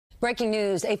Breaking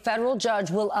news, a federal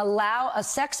judge will allow a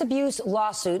sex abuse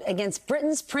lawsuit against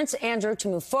Britain's Prince Andrew to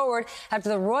move forward after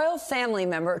the royal family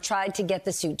member tried to get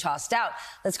the suit tossed out.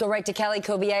 Let's go right to Kelly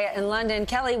Cobiella in London.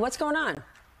 Kelly, what's going on?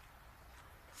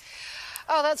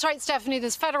 Oh, that's right, Stephanie.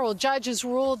 This federal judge has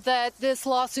ruled that this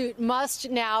lawsuit must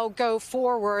now go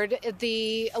forward.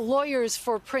 The lawyers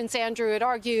for Prince Andrew had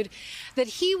argued that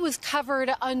he was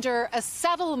covered under a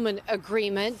settlement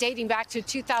agreement dating back to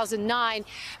 2009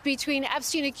 between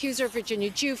Epstein accuser Virginia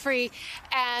Giuffre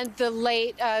and the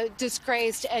late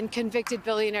disgraced and convicted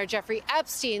billionaire Jeffrey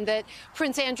Epstein, that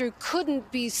Prince Andrew couldn't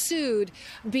be sued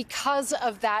because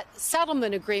of that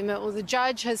settlement agreement. Well, the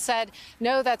judge has said,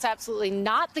 no, that's absolutely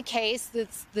not the case.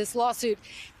 This lawsuit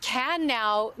can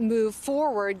now move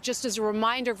forward. Just as a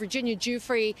reminder, Virginia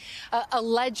Giuffre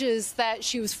alleges that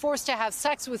she was forced to have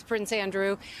sex with Prince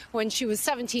Andrew when she was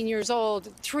 17 years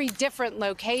old, 3 different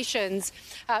locations.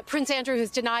 Prince Andrew has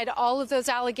denied all of those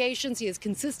allegations. He has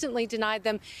consistently denied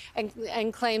them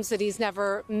and claims that he's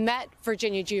never met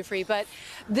Virginia Giuffre. But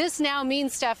this now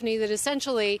means, Stephanie, that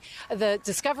essentially the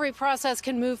discovery process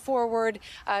can move forward.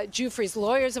 Giuffre's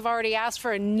lawyers have already asked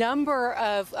for a number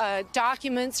of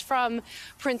documents from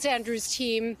Prince Andrew's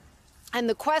team. And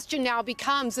the question now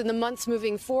becomes, in the months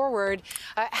moving forward,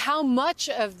 how much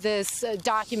of this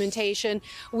documentation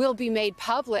will be made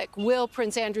public? Will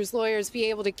Prince Andrew's lawyers be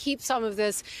able to keep some of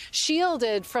this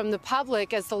shielded from the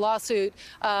public as the lawsuit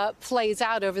plays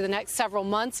out over the next several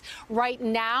months? Right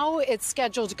now, it's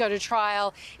scheduled to go to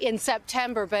trial in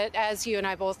September. But as you and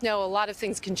I both know, a lot of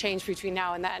things can change between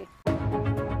now and then.